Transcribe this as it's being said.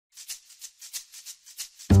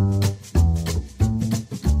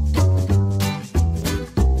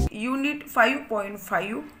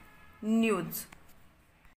5.5 news.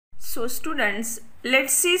 So students,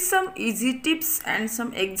 let's see some easy tips and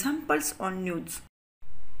some examples on news.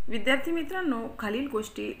 विद्यार्थी मित्रांनो, खालील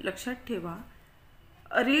गोष्टी लक्षात ठेवा.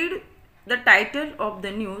 Read the title of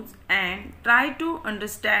the news and try to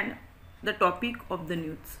understand the topic of the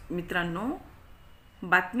news. मित्रांनो,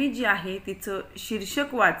 बातमी जी आहे तिचं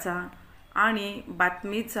शीर्षक वाचा आणि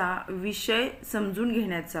बातमीचा विषय समजून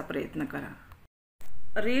घेण्याचा प्रयत्न करा.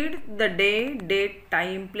 Read the day, date,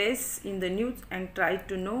 time, place in the news and try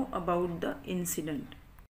to know about the incident.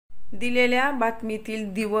 दिलेल्या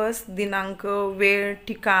बातमीतील दिवस, दिनांक, वेळ,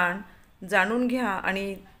 ठिकाण जाणून घ्या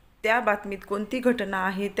आणि त्या बातमीत कोणती घटना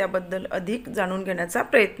आहे त्याबद्दल अधिक जाणून घेण्याचा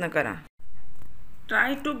प्रयत्न करा.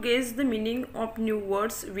 Try to guess the meaning of new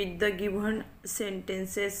words with the given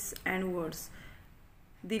sentences and words.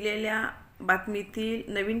 दिलेल्या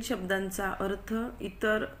बातमीतील नवीन शब्दांचा अर्थ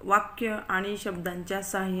इतर वाक्य आणि शब्दांच्या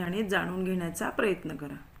सहाय्याने जाणून घेण्याचा प्रयत्न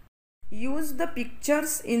करा. Use the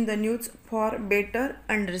pictures in the news for better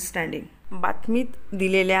understanding. बातमीत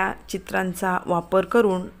दिलेल्या चित्रांचा वापर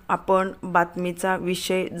करून आपण बातमीचा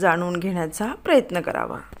विषय जाणून घेण्याचा प्रयत्न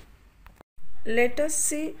करावा. Let us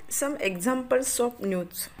see some examples of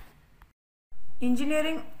news.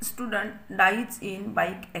 Engineering student dies in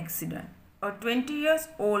bike accident. A 20 years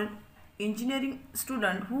old engineering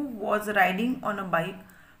student who was riding on a bike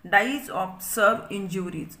dies of severe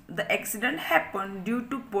injuries. The accident happened due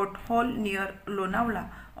to pothole near Lonavala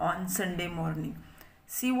on Sunday morning.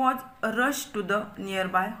 She was rushed to the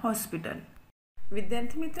nearby hospital.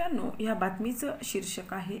 विद्यार्थी मित्रांनो, या बातमीचं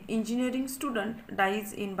शीर्षक आहे engineering student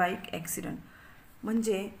dies in bike accident.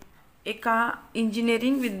 म्हणजे एका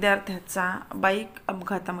engineering विद्यार्थ्याचा bike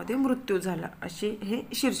अपघातामध्ये मृत्यू झाला असे हे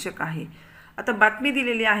शीर्षक आहे. आता बातमी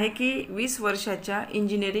दिलेली आहे की 20 वर्षाच्या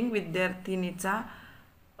इंजिनिअरिंग विद्यार्थिनीचा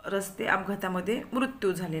रस्ते अपघातामध्ये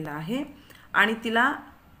मृत्यू झालेला आहे आणि तिला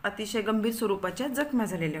अतिशय गंभीर स्वरूपाच्या जखमा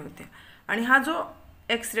झालेल्या होत्या. आणि हा जो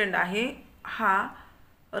ॲक्सिडेंट आहे हा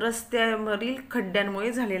रस्त्यावरील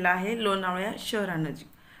खड्ड्यांमुळे झालेला आहे लोणावळा शहरानजीक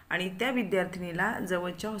आणि त्या विद्यार्थिनीला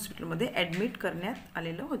जवळच्या हॉस्पिटलमध्ये ॲडमिट करण्यात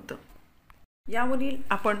आलेलं होतं. यावरील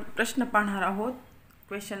आपण प्रश्न पाहणार आहोत.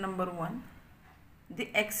 Question number 1. The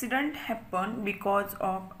accident happened because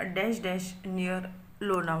of dash dash near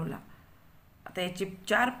Lonavala. आता याचे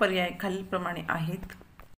 4 पर्याय खालीलप्रमाणे आहेत.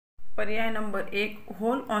 पर्याय number 1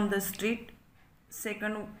 hole on the street,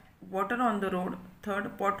 second water on the road, third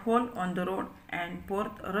pothole on the road and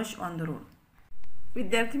fourth rush on the road.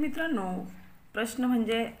 विद्यार्थी मित्रांनो, प्रश्न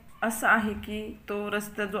म्हणजे असा आहे की तो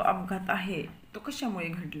रस्ता जो अपघात आहे तो कशामुळे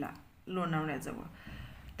घडला लोणावळ्याजवळ.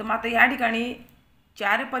 तर मग आता या ठिकाणी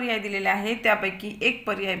 4 पर्याय दिलेले आहेत. त्यापैकी एक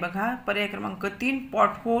पर्याय बघा, पर्याय क्रमांक 3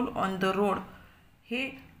 पॉटहोल ऑन द रोड. हे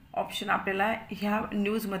ऑप्शन आपल्याला ह्या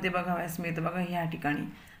न्यूजमध्ये बघावयास मिळतं बघा ह्या ठिकाणी.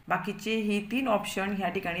 बाकीचे ही 3 ऑप्शन ह्या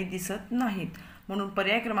ठिकाणी दिसत नाहीत, म्हणून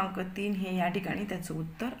पर्याय क्रमांक 3 हे ह्या ठिकाणी त्याचं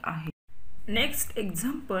उत्तर आहे. Next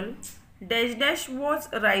example, dash dash was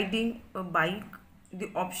riding a bike. The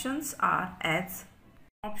options are as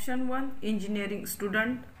option 1 engineering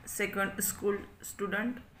student, second school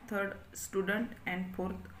student, third student and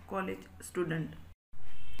fourth college student.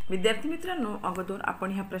 विद्यार्थी मित्रांनो, अगोदर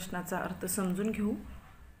आपण ह्या प्रश्नाचा अर्थ समजून घेऊ.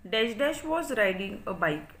 Dash dash was riding a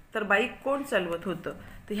bike, तर बाईक कोण चालवत होतं.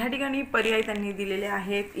 तर ह्या ठिकाणी पर्याय त्यांनी दिलेले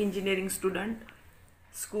आहेत. Engineering student,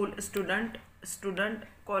 school student, student,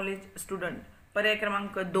 college student. पर्याय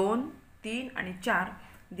क्रमांक 2, 3 आणि 4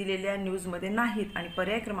 दिलेल्या न्यूजमध्ये नाहीत आणि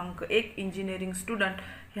पर्याय क्रमांक 1 इंजिनिअरिंग स्टुडंट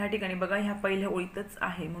ह्या ठिकाणी बघा ह्या पहिल्या ओळीतच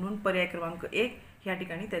आहे, म्हणून पर्याय क्रमांक 1 ह्या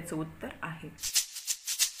ठिकाणी त्याचं उत्तर आहे.